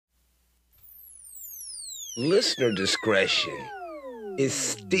Listener discretion is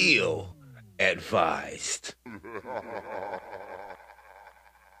still advised.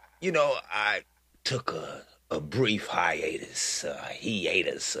 You know, I took a brief hiatus. He ate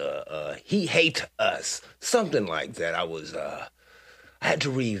us. He hate us. Something like that. I had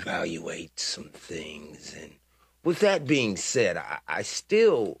to reevaluate some things. And with that being said, I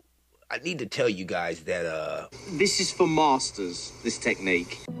need to tell you guys that, This is for masters, this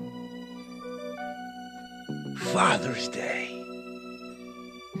technique. Father's Day.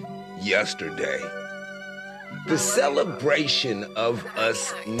 Yesterday. The celebration of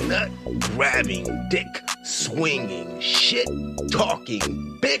us nut-grabbing, dick-swinging,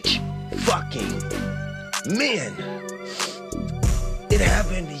 shit-talking, bitch-fucking men. It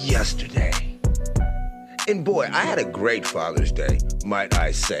happened yesterday. And boy, I had a great Father's Day, might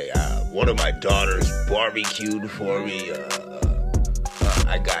I say. One of my daughters barbecued for me.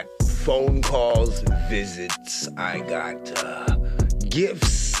 I got phone calls, visits. I got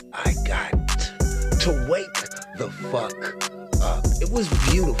gifts. I got to wake the fuck up. It was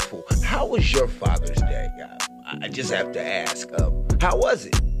beautiful. How was your Father's Day? I just have to ask. How was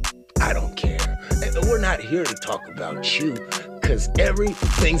it? I don't care. We're not here to talk about you, because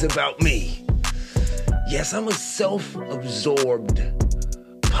everything's about me. Yes, I'm a self-absorbed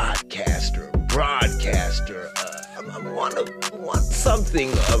podcaster, broadcaster. I'm one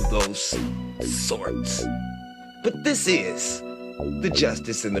something of those sorts. But this is the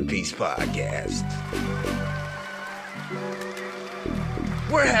Justice and the Peace podcast.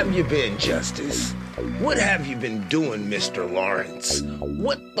 Where have you been, Justice? What have you been doing, Mr. Lawrence?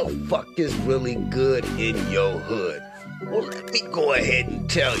 What the fuck is really good in your hood? Well, let me go ahead and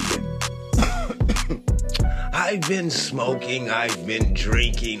tell you. I've been smoking, I've been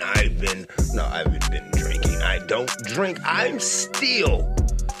drinking, I haven't been drinking. I don't drink. I'm still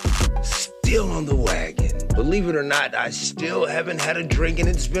on the wagon. Believe it or not, I still haven't had a drink, and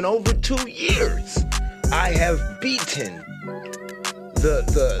it's been over 2 years. I have beaten the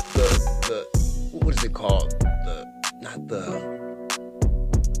what is it called?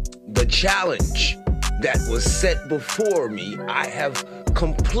 The challenge that was set before me. I have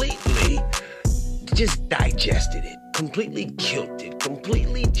completely just digested it, completely killed it,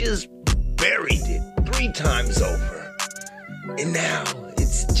 completely just buried it 3 times over. And now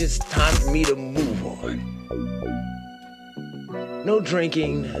it's just time for me to move on. No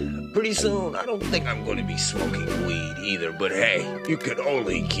drinking. Pretty soon, I don't think I'm going to be smoking weed either, but hey, you can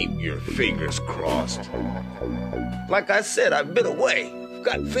only keep your fingers crossed. Like I said, I've been away. I've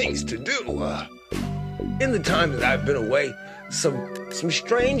got things to do. In the time that I've been away, some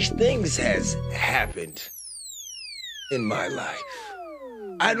strange things has happened in my life.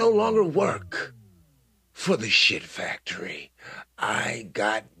 I no longer work for the shit factory. I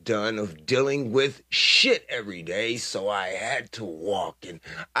got done of dealing with shit every day, so I had to walk. And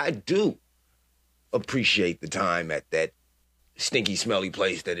I do appreciate the time at that stinky, smelly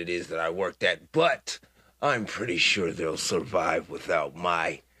place that it is that I worked at, but I'm pretty sure they'll survive without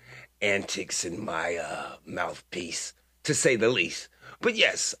my antics and my mouthpiece, to say the least. But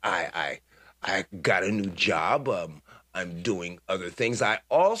yes, I got a new job. I'm doing other things. I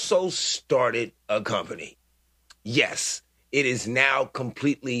also started a company. Yes, it is now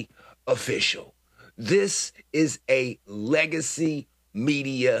completely official. This is a legacy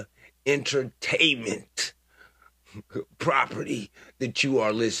media entertainment property that you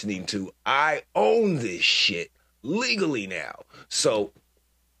are listening to. I own this shit legally now. So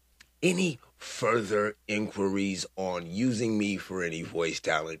any further inquiries on using me for any voice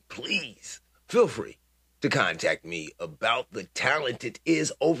talent, please feel free to contact me about the talent it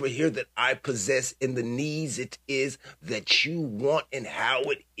is over here that I possess and the needs it is that you want, and how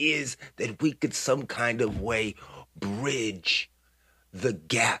it is that we could some kind of way bridge the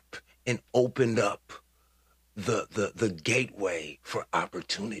gap and open up the gateway for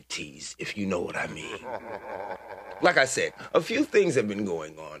opportunities, if you know what I mean. Like I said, a few things have been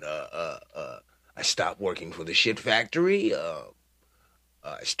going on. I stopped working for the shit factory.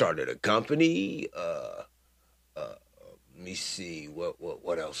 I started a company. Let me see,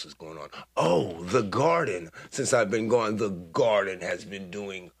 what else is going on? Oh, the garden. Since I've been gone, the garden has been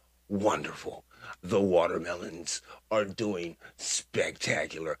doing wonderful. The watermelons are doing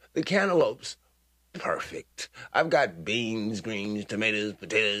spectacular. The cantaloupes, perfect. I've got beans, greens, tomatoes,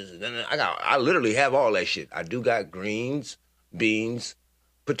 potatoes. I literally have all that shit. I do got greens, beans,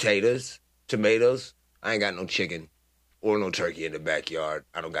 potatoes, tomatoes. I ain't got no chicken or no turkey in the backyard.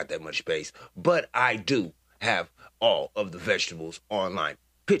 I don't got that much space. But I do have all of the vegetables online.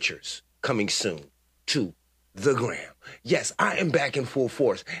 Pictures coming soon to the gram. Yes, I am back in full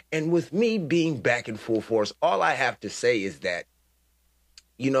force. And with me being back in full force, all I have to say is that,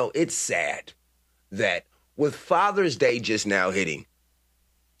 it's sad that with Father's Day just now hitting,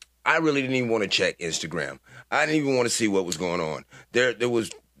 I really didn't even want to check Instagram. I didn't even want to see what was going on. There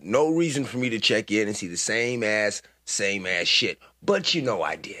was no reason for me to check in and see the same ass shit. But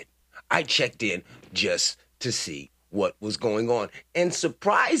I did. I checked in just to see what was going on. And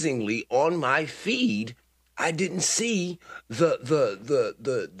surprisingly, on my feed, I didn't see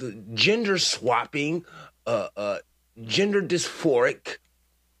the gender swapping, gender dysphoric,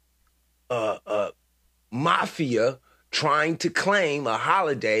 mafia trying to claim a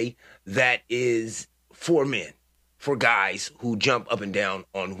holiday that is for men, for guys who jump up and down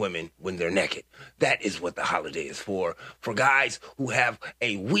on women when they're naked. That is what the holiday is for guys who have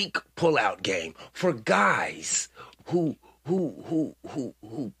a weak pullout game, for guys who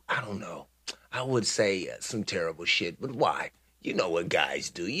I don't know, I would say some terrible shit, but why? You know what guys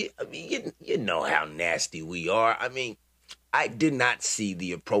do. You know how nasty we are. I mean, I did not see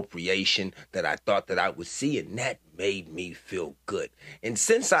the appropriation that I thought that I would see, and that made me feel good. And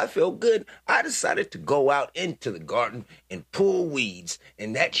since I feel good, I decided to go out into the garden and pull weeds,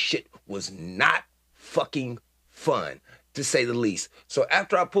 and that shit was not fucking fun, to say the least. So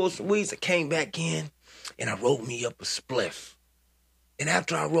after I pulled some weeds, I came back in, and I rolled me up a spliff. And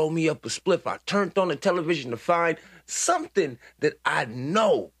after I rolled me up a spliff, I turned on the television to find something that I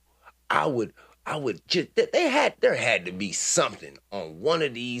know I would just, there had to be something on one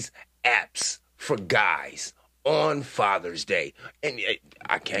of these apps for guys on Father's Day. And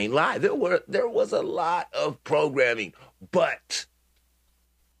I can't lie, there was a lot of programming, but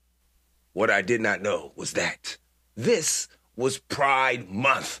what I did not know was that this was Pride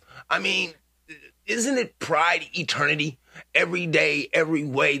Month. I mean, isn't it Pride Eternity? Every day, every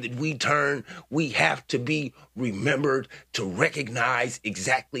way that we turn, we have to be remembered to recognize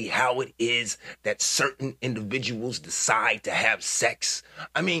exactly how it is that certain individuals decide to have sex.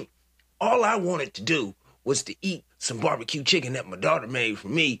 I mean, all I wanted to do was to eat some barbecue chicken that my daughter made for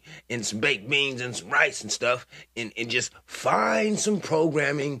me and some baked beans and some rice and stuff and just find some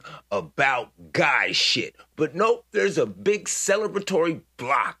programming about guy shit. But nope, there's a big celebratory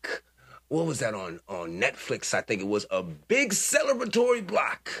block. What was that on Netflix? I think it was a big celebratory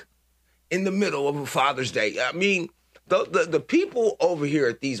block in the middle of a Father's Day. I mean, the people over here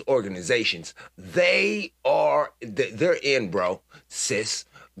at these organizations, they're in, bro. Sis,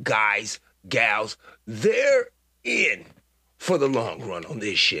 guys, gals, they're in for the long run on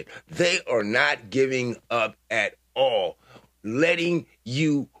this shit. They are not giving up at all, letting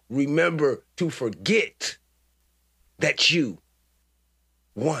you remember to forget that you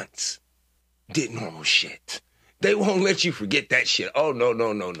once did normal shit. They won't let you forget that shit. Oh,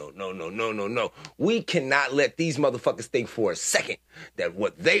 no. We cannot let these motherfuckers think for a second that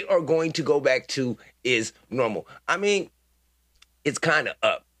what they are going to go back to is normal. I mean, it's kind of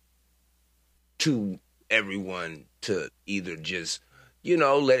up to everyone to either just,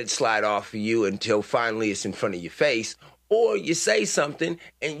 let it slide off of you until finally it's in front of your face, or you say something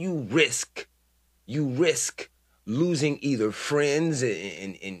and you risk losing either friends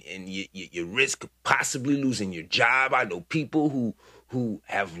and you risk possibly losing your job. I know people who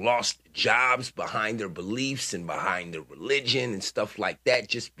have lost jobs behind their beliefs and behind their religion and stuff like that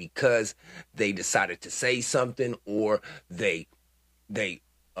just because they decided to say something, or they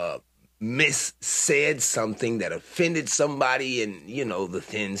missaid something that offended somebody, and the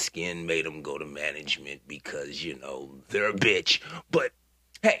thin skin made them go to management because they're a bitch. But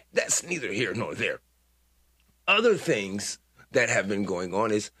hey, that's neither here nor there. Other things that have been going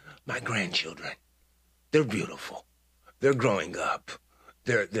on is my grandchildren. They're beautiful. They're growing up.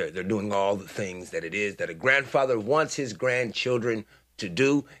 They're doing all the things that it is that a grandfather wants his grandchildren to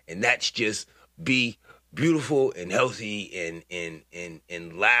do, and that's just be beautiful and healthy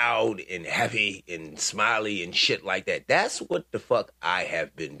and loud and happy and smiley and shit like that. That's what the fuck I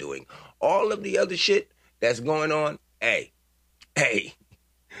have been doing. All of the other shit that's going on, hey,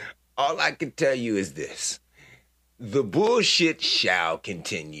 all I can tell you is this. The bullshit shall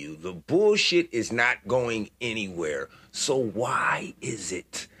continue. The bullshit is not going anywhere. So why is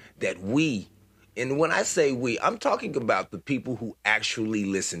it that we, and when I say we, I'm talking about the people who actually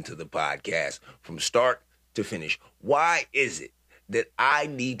listen to the podcast from start to finish. Why is it that I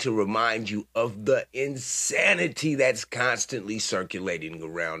need to remind you of the insanity that's constantly circulating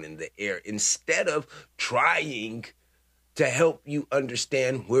around in the air instead of trying to help you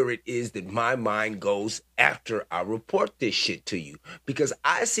understand where it is that my mind goes after I report this shit to you? Because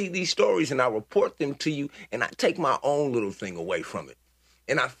I see these stories and I report them to you and I take my own little thing away from it.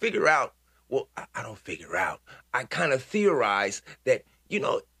 And I figure out Well, I don't figure out. I kind of theorize that,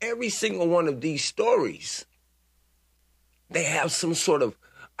 every single one of these stories, they have some sort of,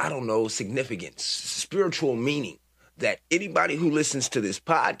 I don't know, significance, spiritual meaning that anybody who listens to this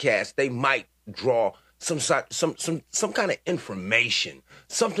podcast, they might draw some kind of information,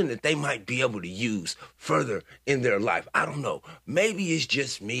 something that they might be able to use further in their life. I don't know. Maybe it's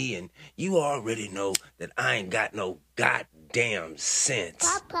just me, and you already know that I ain't got no goddamn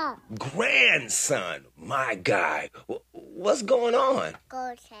sense. Papa. Grandson, my guy. What's going on?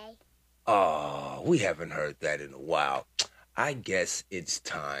 Okay. Oh, we haven't heard that in a while. I guess it's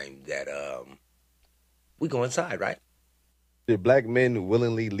time that we go inside, right? Did black men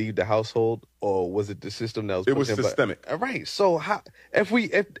willingly leave the household, or was it the system that was? It was systemic. All right. So how, if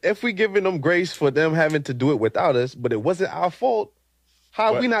we giving them grace for them having to do it without us, but it wasn't our fault,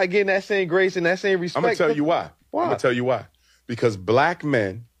 how are we not getting that same grace and that same respect? I'm gonna tell you why. Why? I'm gonna tell you why. Because black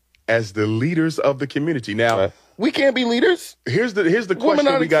men, as the leaders of the community, now we can't be leaders. Here's the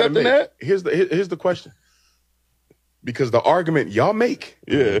question we got to make. That? Here's the question. Because the argument y'all make,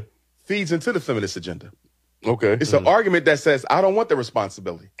 feeds into the feminist agenda. Okay. It's an argument that says, I don't want the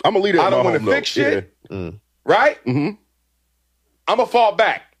responsibility. I'm a leader. I don't want to fix shit. Right? Mm-hmm. I'm going to fall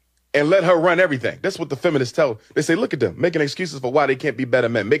back and let her run everything. That's what the feminists tell. They say, look at them, making excuses for why they can't be better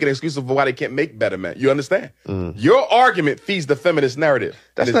men, making excuses for why they can't make better men. You understand? Your argument feeds the feminist narrative.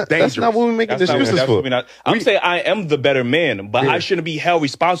 That's not what we're making excuses for. I'm saying I am the better man, but I shouldn't be held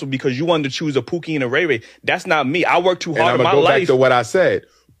responsible because you wanted to choose a Pookie and a Ray Ray. That's not me. I worked too hard in my life. I'm going to go back life. to what I said.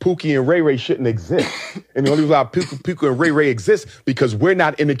 Pookie and Ray Ray shouldn't exist. And the only reason why Pookie and Ray Ray exist because we're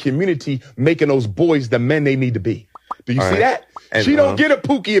not in the community making those boys the men they need to be. Do you see that? And, she don't get a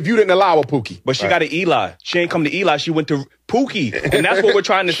Pookie if you didn't allow a Pookie. But she got an Eli. She ain't come to Eli. She went to Pookie. And that's what we're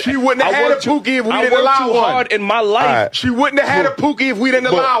trying to say. She wouldn't have had a Pookie if we didn't allow one. I worked too hard in my life. She wouldn't have had a Pookie if we didn't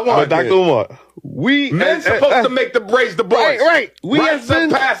allow one. But Dr. Umar, men supposed to make the raise the boys. Right. We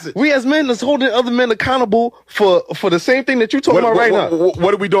as men is holding other men accountable for the same thing that you're talking about right now.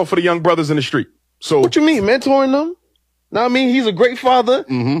 What are we doing for the young brothers in the street? So what you mean, mentoring them? Now I mean, he's a great father.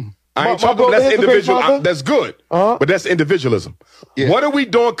 I ain't talking about that's individual. That's good, but that's individualism. Yeah. What are we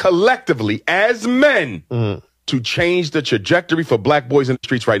doing collectively as men to change the trajectory for black boys in the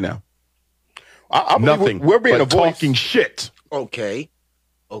streets right now? I Nothing. We're being but talking shit. Okay.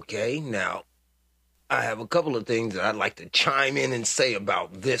 Now, I have a couple of things that I'd like to chime in and say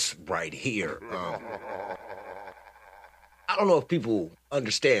about this right here. I don't know if people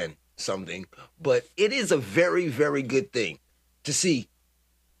understand something, but it is a very, very good thing to see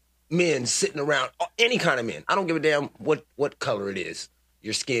men sitting around, any kind of men. I don't give a damn what color it is,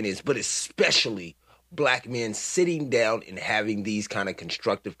 your skin is, but especially black men sitting down and having these kind of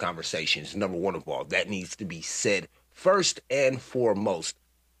constructive conversations. Number one of all, that needs to be said first and foremost.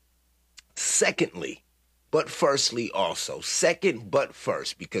 Secondly, but firstly also. Second, but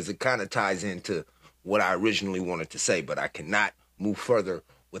first, because it kind of ties into what I originally wanted to say, but I cannot move further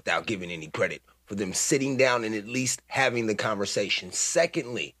without giving any credit for them sitting down and at least having the conversation.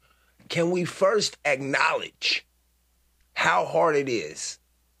 Secondly, can we first acknowledge how hard it is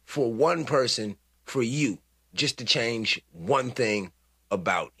for one person, for you, just to change one thing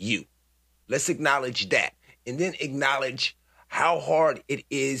about you? Let's acknowledge that. And then acknowledge how hard it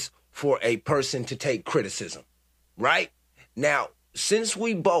is for a person to take criticism, right? Now, since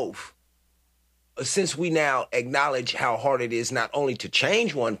we now acknowledge how hard it is not only to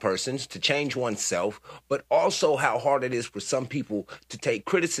change one person, to change oneself, but also how hard it is for some people to take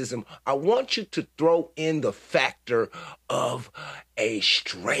criticism, I want you to throw in the factor of a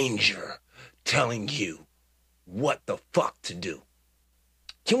stranger telling you what the fuck to do.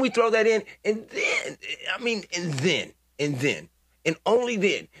 Can we throw that in? And only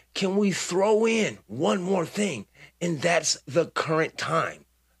then can we throw in one more thing, and that's the current time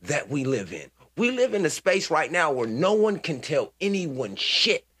that we live in. We live in a space right now where no one can tell anyone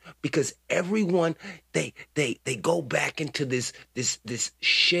shit because everyone, they go back into this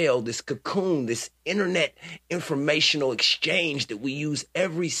shell, this cocoon, this internet informational exchange that we use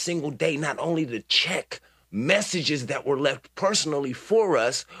every single day, not only to check messages that were left personally for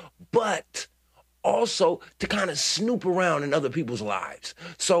us, but also to kind of snoop around in other people's lives.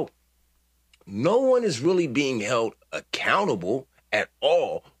 So no one is really being held accountable at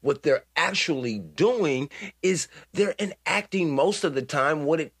all. What they're actually doing is they're enacting most of the time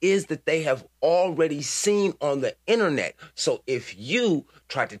what it is that they have already seen on the internet. So if you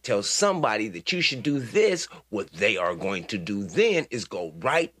try to tell somebody that you should do this, what they are going to do then is go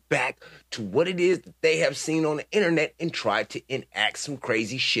right back to what it is that they have seen on the internet and try to enact some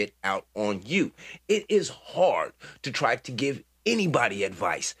crazy shit out on you. It is hard to try to give anybody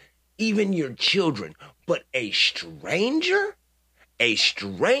advice, even your children. But a stranger,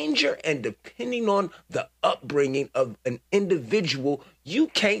 and depending on the upbringing of an individual, you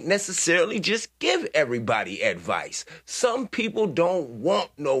can't necessarily just give everybody advice. Some people don't want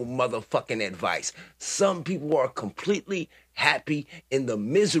no motherfucking advice. Some people are completely happy in the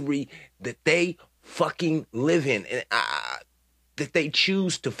misery that they fucking live in, and that they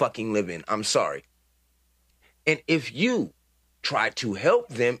choose to fucking live in. I'm sorry. And if you try to help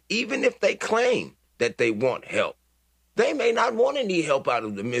them, even if they claim that they want help, they may not want any help out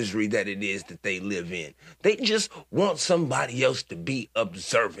of the misery that it is that they live in. They just want somebody else to be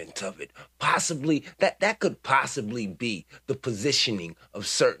observant of it. Possibly, that could possibly be the positioning of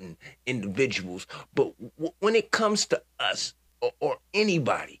certain individuals. But when it comes to us or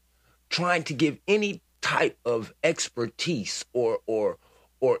anybody trying to give any type of expertise or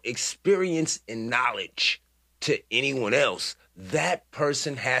experience and knowledge to anyone else, that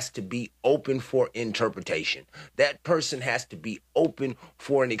person has to be open for interpretation. That person has to be open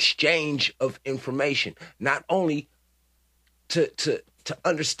for an exchange of information, not only to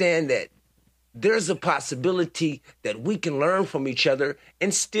understand that there's a possibility that we can learn from each other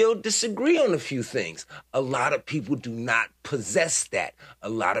and still disagree on a few things. A lot of people do not possess that. A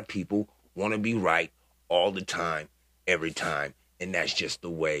lot of people want to be right all the time, every time, and that's just the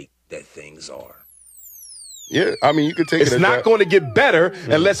way that things are. Yeah, I mean, you could take it. It's not going to get better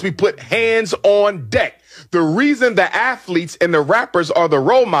unless we put hands on deck. The reason the athletes and the rappers are the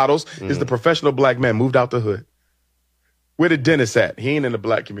role models is the professional black man moved out the hood. Where the dentist at? He ain't in the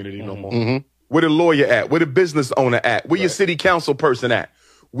black community no more. Where the lawyer at? Where the business owner at? Where your city council person at?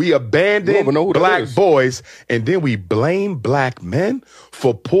 We abandon black boys, and then we blame black men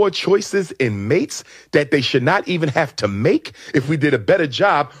for poor choices in mates that they should not even have to make if we did a better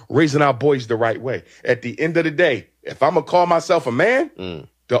job raising our boys the right way. At the end of the day, if I'm going to call myself a man,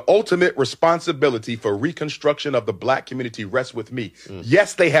 the ultimate responsibility for reconstruction of the black community rests with me.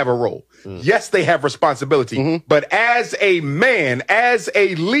 Yes, they have a role. Yes, they have responsibility. But as a man, as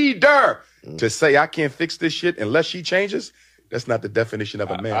a leader, to say I can't fix this shit unless she changes, that's not the definition of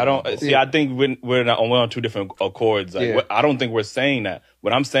a man. I don't see. I think we're on two different accords. Like, I don't think we're saying that.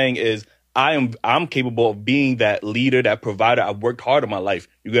 What I'm saying is I'm capable of being that leader, that provider. I've worked hard in my life.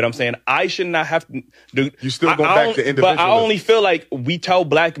 You get what I'm saying? I should not have to do. You still go back to individualism. But I only feel like we tell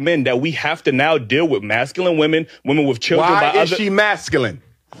black men that we have to now deal with masculine women, women with children. Why is she masculine?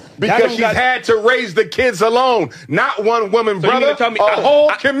 Because she's had to raise the kids alone. Not one woman, so brother. A whole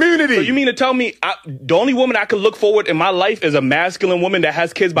community. So you mean to tell me the only woman I could look forward in my life is a masculine woman that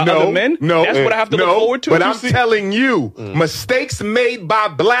has kids by other men? No. That's what I have to look forward to? But I'm telling you, mistakes made by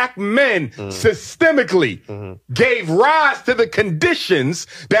black men systemically gave rise to the conditions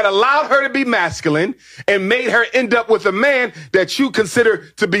that allowed her to be masculine and made her end up with a man that you consider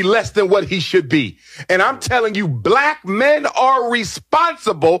to be less than what he should be. And I'm telling you, black men are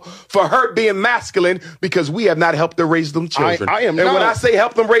responsible for her being masculine because we have not helped her raise them children. And when I say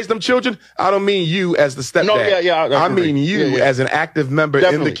help them raise them children, I don't mean you as the stepdad. I mean you as an active member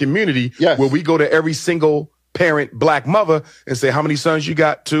in the community where we go to every single parent black mother and say, how many sons you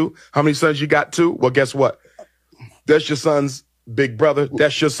got? 2? How many sons you got? 2? Well, guess what? That's your son's big brother.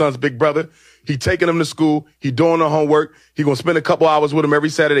 That's your son's big brother. He taking them to school. He doing the homework. He gonna spend a couple hours with them every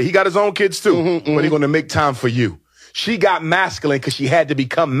Saturday. He got his own kids too, but he gonna make time for you. She got masculine because she had to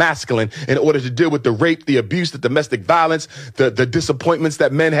become masculine in order to deal with the rape, the abuse, the domestic violence, the disappointments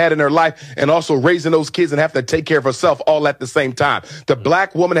that men had in her life, and also raising those kids and having to take care of herself all at the same time. The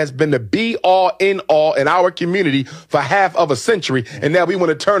black woman has been the be-all, in-all in our community for half of a century, and now we want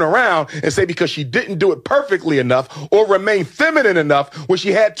to turn around and say because she didn't do it perfectly enough or remain feminine enough when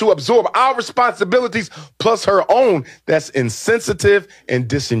she had to absorb our responsibilities plus her own, that's insensitive and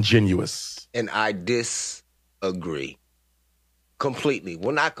disingenuous. And I disagree completely.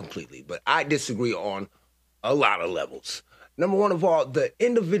 Well, not completely, but I disagree on a lot of levels. Number one of all, the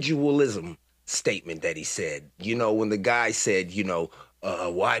individualism statement that he said, when the guy said,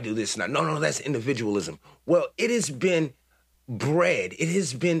 why do this now? No, that's individualism. Well, it has been bred. It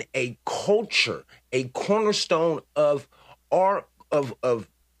has been a culture, a cornerstone of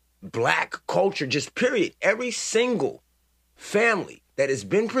black culture, just period. Every single family that has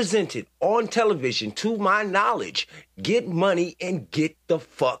been presented on television, to my knowledge, get money and get the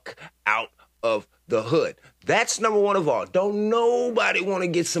fuck out of the hood. That's number one of all. Don't nobody want to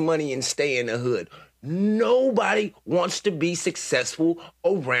get some money and stay in the hood. Nobody wants to be successful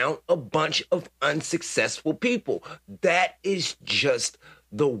around a bunch of unsuccessful people. That is just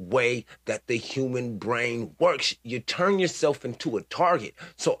the way that the human brain works. You turn yourself into a target.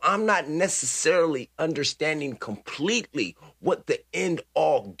 So I'm not necessarily understanding completely what the end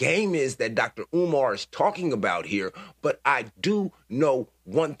all game is that Dr. Umar is talking about here, but I do know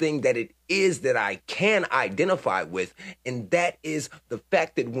one thing that it is that I can identify with, and that is the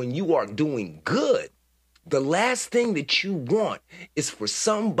fact that when you are doing good, the last thing that you want is for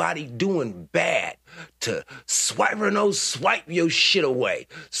somebody doing bad to swipe your shit away.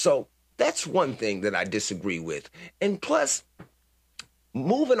 So that's one thing that I disagree with. And plus,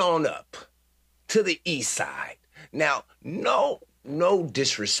 moving on up to the east side. Now, no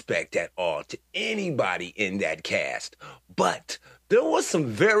disrespect at all to anybody in that cast, but there was some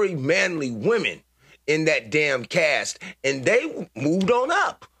very manly women in that damn cast, and they moved on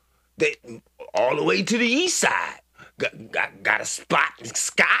up. They all the way to the east side. Got a spot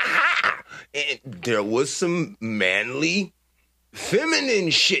sky high. And there was some manly, feminine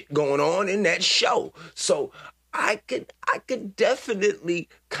shit going on in that show. So I could definitely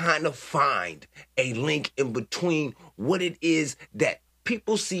kind of find a link in between what it is that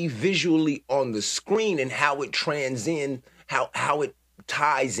people see visually on the screen and how it how it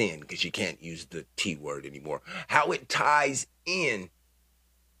ties in, because you can't use the T word anymore, how it ties in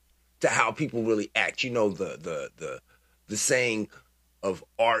to how people really act. You know, the saying of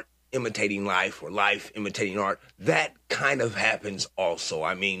art imitating life or life imitating art, that kind of happens also.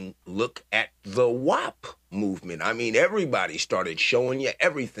 I mean, look at the WAP movement. I mean, everybody started showing you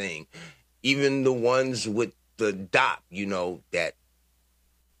everything, even the ones with the DOP, you know, that,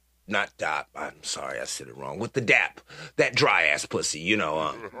 not DOP, I'm sorry, I said it wrong, with the DAP, that dry ass pussy, you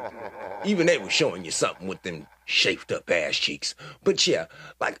know, even they were showing you something with them shaped up ass cheeks. But yeah,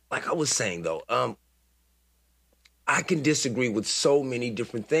 like I was saying though, I can disagree with so many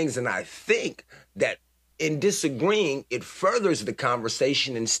different things, and I think that in disagreeing, it furthers the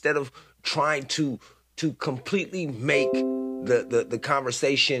conversation instead of trying to completely make the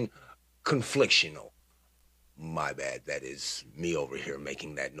conversation conflictional. My bad, that is me over here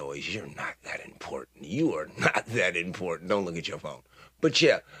making that noise. You're not that important. You are not that important. Don't look at your phone. But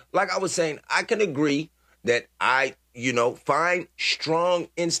yeah, like I was saying, I can agree that I, find strong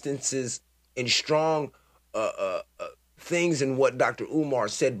instances and strong things in what Dr. Umar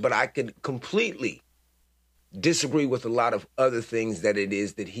said, but I could completely disagree with a lot of other things that it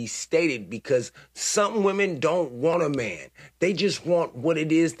is that he stated, because some women don't want a man. They just want what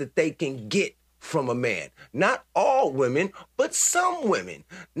it is that they can get from a man. Not all women, but some women.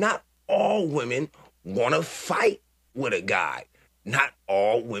 Not all women want to fight with a guy. Not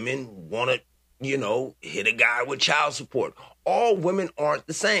all women want to, hit a guy with child support. All women aren't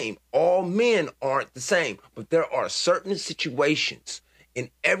the same. All men aren't the same. But there are certain situations in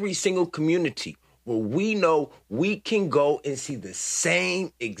every single community where we know we can go and see the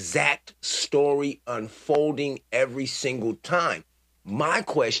same exact story unfolding every single time. My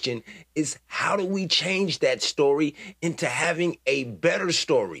question is, how do we change that story into having a better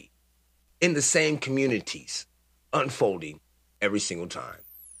story in the same communities unfolding every single time?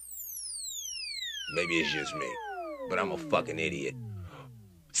 Maybe it's just me, but I'm a fucking idiot.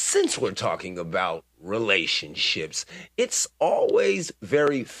 Since we're talking about relationships, it's always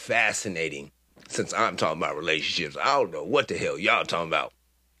very fascinating. Since I'm talking about relationships, I don't know what the hell y'all talking about.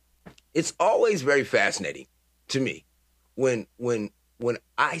 It's always very fascinating to me when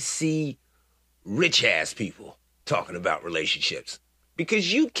I see rich ass people talking about relationships,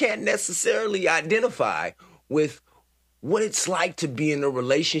 because you can't necessarily identify with what it's like to be in a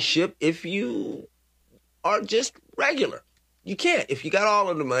relationship if you are just regular. You can't. If you got all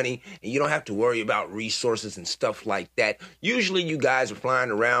of the money and you don't have to worry about resources and stuff like that, usually you guys are flying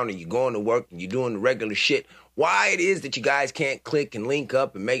around and you're going to work and you're doing the regular shit. Why it is that you guys can't click and link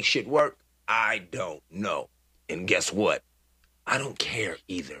up and make shit work, I don't know. And guess what? I don't care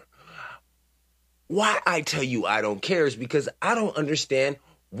either. Why I tell you I don't care is because I don't understand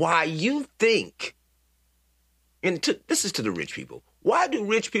why you think, and this is to the rich people, why do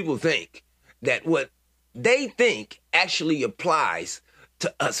rich people think that what they think actually applies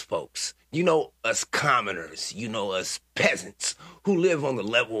to us folks? Us commoners, us peasants who live on the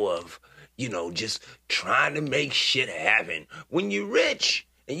level of, just trying to make shit happen. When you're rich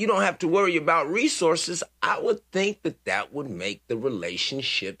and you don't have to worry about resources, I would think that would make the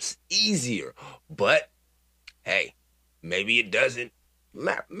relationships easier. But, hey, maybe it doesn't.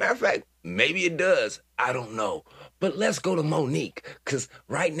 Matter of fact, maybe it does. I don't know. But let's go to Monique, because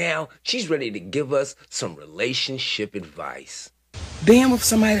right now she's ready to give us some relationship advice. Being with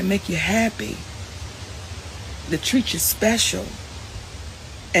somebody that make you happy, that treat you special,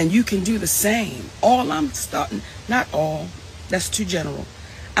 and you can do the same. Not all, that's too general.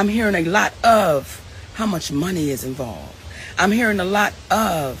 I'm hearing a lot of how much money is involved. I'm hearing a lot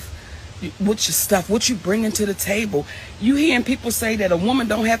of what your stuff, what you bringing to the table. You hearing people say that a woman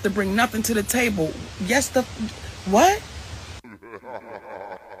don't have to bring nothing to the table. Yes, what?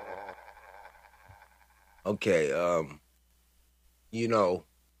 Okay, you know,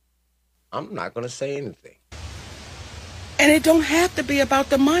 I'm not gonna say anything. And it don't have to be about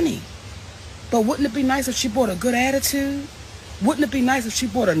the money. But wouldn't it be nice if she brought a good attitude? Wouldn't it be nice if she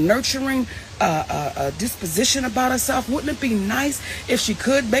brought a nurturing disposition about herself? Wouldn't it be nice if she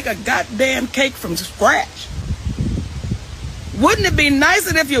could make a goddamn cake from scratch? Wouldn't it be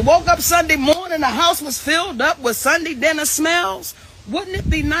nicer if you woke up Sunday morning, the house was filled up with Sunday dinner smells? Wouldn't it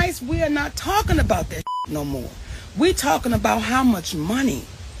be nice? We are not talking about that no more. We're talking about how much money.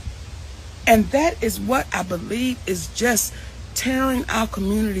 And that is what I believe is just tearing our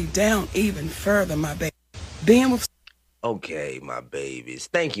community down even further, my baby. Being with... Okay, my babies.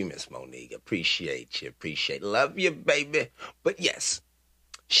 Thank you, Miss Monique. Appreciate you. Love you, baby. But yes,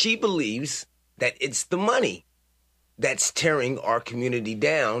 she believes that it's the money that's tearing our community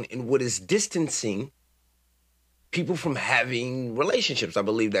down and what is distancing people from having relationships. I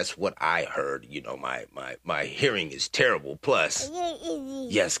believe that's what I heard. You know, my hearing is terrible. Plus,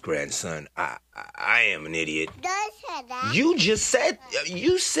 yes, grandson, I am an idiot. Don't say that.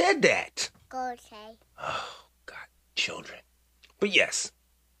 You said that. Go say. Oh, God, children. But yes,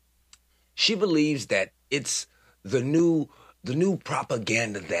 she believes that it's the new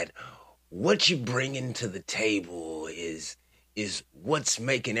propaganda that what you bring into the table is what's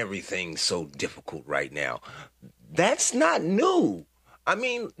making everything so difficult right now. That's not new. I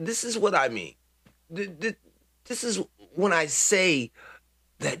mean, this is what I mean. This is when I say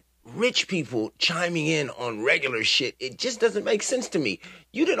that rich people chiming in on regular shit, it just doesn't make sense to me.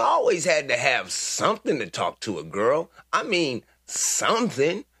 You didn't always had to have something to talk to a girl. I mean,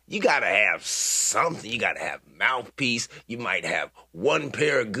 something. You gotta have something. You gotta have mouthpiece. You might have one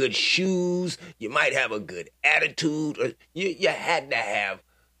pair of good shoes. You might have a good attitude. Or you had to have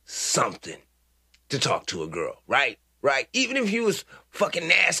something to talk to a girl, right? Right? Even if you was fucking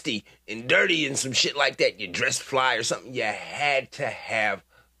nasty and dirty and some shit like that, you dressed fly or something, you had to have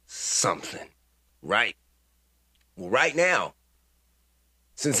something, right? Well, right now,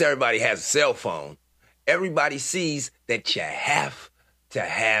 since everybody has a cell phone, everybody sees that you have to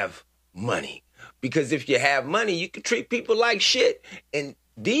have money. Because if you have money, you can treat people like shit. And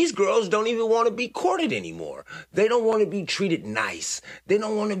these girls don't even want to be courted anymore. They don't want to be treated nice. They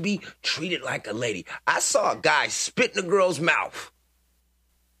don't want to be treated like a lady. I saw a guy spit in a girl's mouth,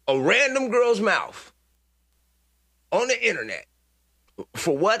 a random girl's mouth, on the internet.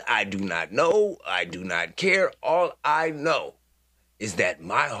 For what? I do not know. I do not care. All I know is that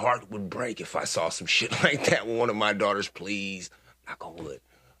my heart would break if I saw some shit like that with one of my daughters. Please, knock on wood.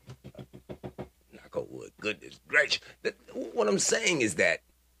 Knock on wood. Goodness gracious. What I'm saying is that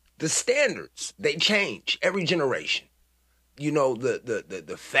the standards, they change every generation. You know,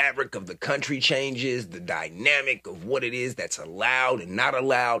 the fabric of the country changes, the dynamic of what it is that's allowed and not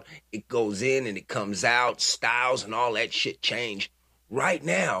allowed. It goes in and it comes out. Styles and all that shit change. Right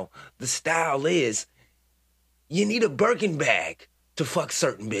now, the style is you need a Birkin bag to fuck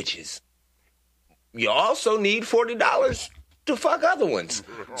certain bitches. You also need $40 to fuck other ones.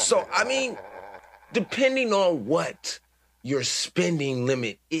 So, I mean, depending on what your spending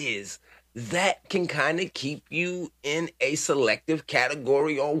limit is, that can kind of keep you in a selective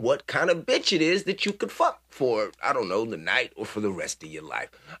category on what kind of bitch it is that you could fuck for, I don't know, the night or for the rest of your life.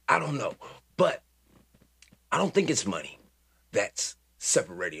 I don't know. But I don't think it's money that's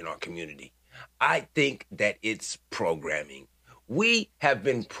separating our community. I think that it's programming. We have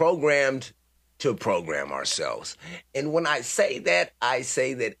been programmed to program ourselves. And when I say that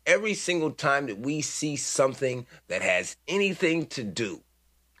every single time that we see something that has anything to do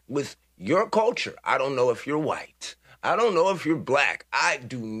with your culture, I don't know if you're white, I don't know if you're black, I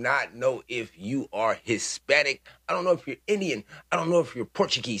do not know if you are Hispanic, I don't know if you're Indian, I don't know if you're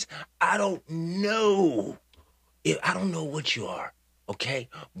Portuguese, I don't know what you are, okay?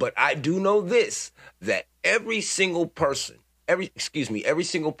 But I do know this, that every single person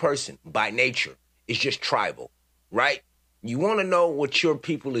by nature is just tribal, right? You want to know what your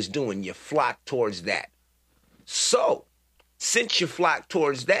people is doing, you flock towards that. So, since you flock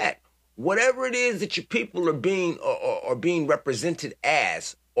towards that, whatever it is that your people are being represented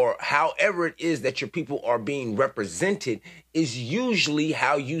as, or however it is that your people are being represented, is usually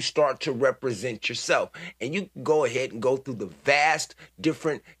how you start to represent yourself. And you can go ahead and go through the vast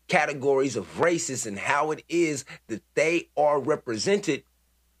different categories of races and how it is that they are represented.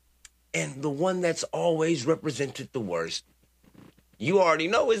 And the one that's always represented the worst, you already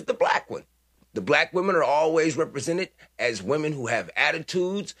know is the black one. The black women are always represented as women who have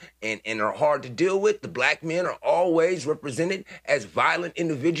attitudes and are hard to deal with. The black men are always represented as violent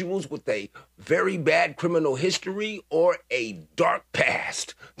individuals with a very bad criminal history or a dark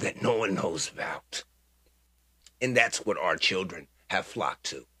past that no one knows about. And that's what our children have flocked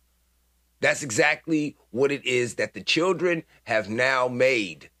to. That's exactly what it is that the children have now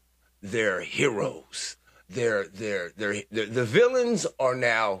made their heroes. The villains are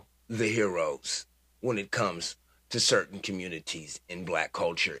now the heroes when it comes to certain communities in black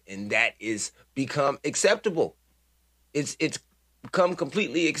culture. And that is become acceptable. It's become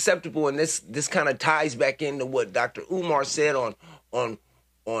completely acceptable. And this kind of ties back into what Dr. Umar said on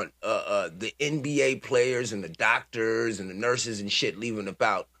the NBA players and the doctors and the nurses and shit leaving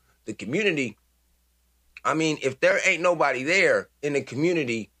about the community. I mean, if there ain't nobody there in the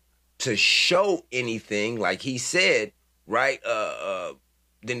community to show anything, like he said, right,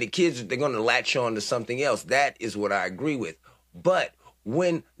 then the kids, they're going to latch on to something else. That is what I agree with. But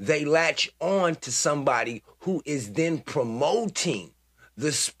when they latch on to somebody who is then promoting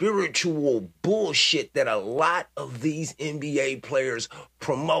the spiritual bullshit that a lot of these NBA players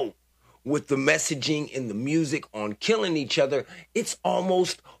promote with the messaging and the music on killing each other, it's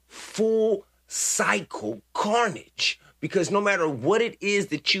almost full cycle carnage. Because no matter what it is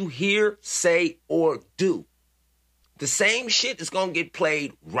that you hear, say, or do, the same shit is going to get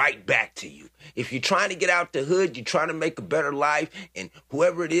played right back to you. If you're trying to get out the hood, you're trying to make a better life, and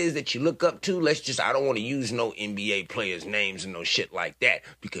whoever it is that you look up to, I don't want to use no NBA players' names and no shit like that,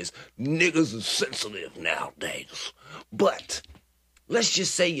 because niggas are sensitive nowadays. But let's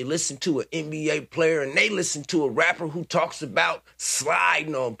just say you listen to an NBA player and they listen to a rapper who talks about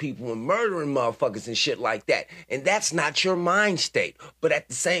sliding on people and murdering motherfuckers and shit like that. And that's not your mind state. But at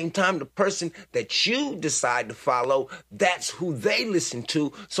the same time, the person that you decide to follow, that's who they listen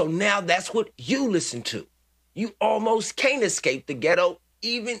to. So now that's what you listen to. You almost can't escape the ghetto,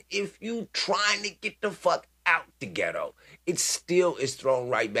 even if you trying to get the fuck out the ghetto. It still is thrown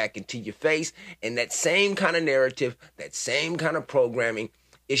right back into your face. And that same kind of narrative, that same kind of programming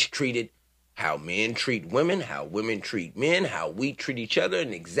is treated how men treat women, how women treat men, how we treat each other,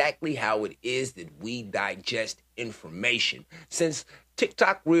 and exactly how it is that we digest information. Since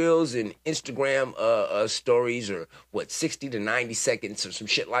TikTok Reels and Instagram stories are, 60 to 90 seconds or some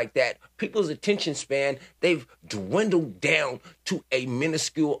shit like that, people's attention span, they've dwindled down to a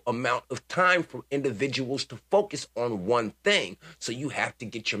minuscule amount of time for individuals to focus on one thing. So you have to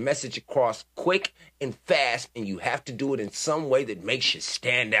get your message across quick and fast, and you have to do it in some way that makes you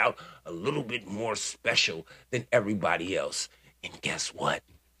stand out a little bit more special than everybody else. And guess what?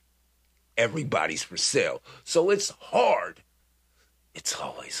 Everybody's for sale. So it's hard. It's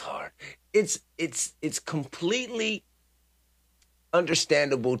always hard. It's completely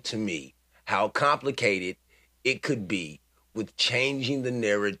understandable to me how complicated it could be with changing the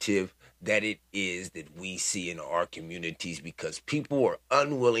narrative that it is that we see in our communities, because people are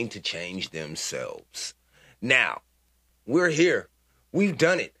unwilling to change themselves. Now, we're here. We've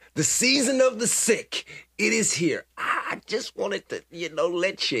done it. The season of the SiCk, it is here. I just wanted to,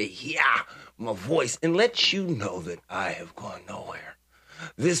 let you hear my voice and let you know that I have gone nowhere.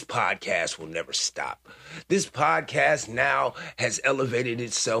 This podcast will never stop. This podcast now has elevated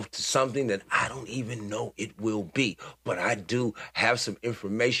itself to something that I don't even know it will be. But I do have some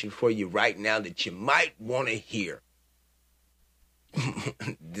information for you right now that you might want to hear.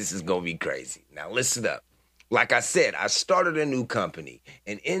 This is going to be crazy. Now listen up. Like I said, I started a new company,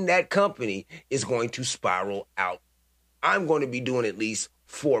 and in that company is going to spiral out. I'm going to be doing at least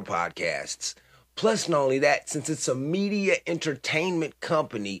 4 podcasts. Plus, not only that, since it's a media entertainment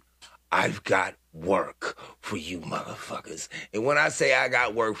company, I've got work for you motherfuckers. And when I say I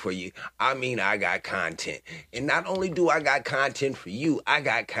got work for you, I mean I got content. And not only do I got content for you, I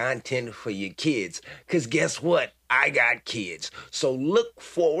got content for your kids. Because guess what? I got kids. So look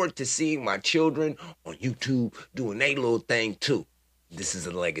forward to seeing my children on YouTube doing their little thing too. This is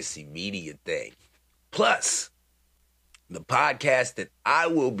a legacy media thing. Plus, the podcast that I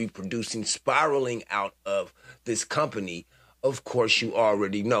will be producing, spiraling out of this company, of course you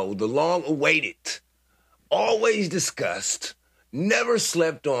already know, the long-awaited, always discussed, never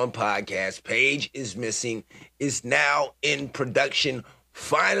slept on podcast, Page is Missing, is now in production,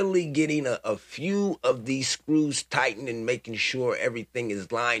 finally getting a few of these screws tightened and making sure everything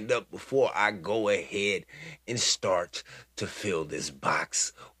is lined up before I go ahead and start to fill this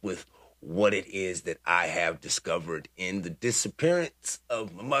box with what it is that I have discovered in the disappearance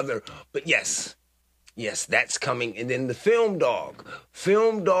of my mother. But yes, Yes, that's coming. And then the Film Dog,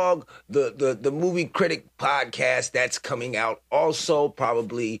 the movie critic podcast, that's coming out also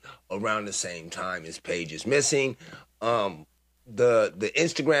probably around the same time as Page is Missing. The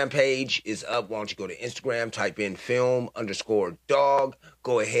Instagram page is up. Why don't you go to Instagram, type in film_dog.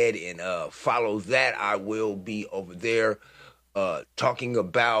 Go ahead and follow that. I will be over there talking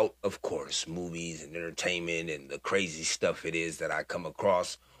about, of course, movies and entertainment and the crazy stuff it is that I come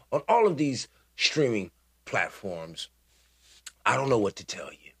across on all of these streaming platforms. I don't know what to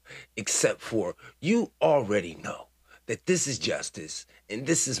tell you, except for you already know that this is Justice and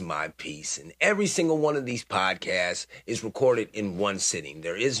this is my piece. And every single one of these podcasts is recorded in one sitting.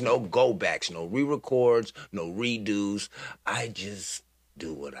 There is no go backs, no re-records, no redos. I just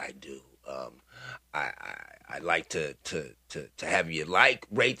do what I do. I like to have you like,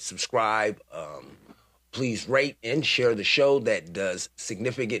 rate, subscribe. Please rate and share the show. That does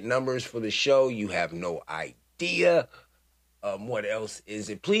significant numbers for the show. You have no idea. What else is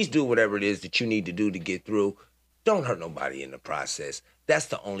it? Please do whatever it is that you need to do to get through. Don't hurt nobody in the process. That's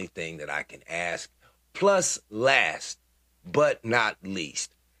the only thing that I can ask. Plus, last but not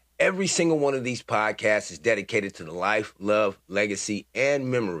least, every single one of these podcasts is dedicated to the life, love, legacy, and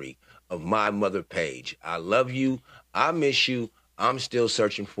memory of my mother, Paige. I love you. I miss you. I'm still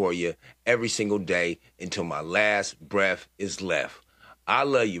searching for you every single day until my last breath is left. I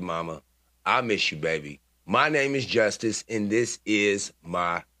love you, mama. I miss you, baby. My name is Justice, and this is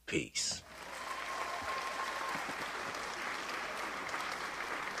my piece.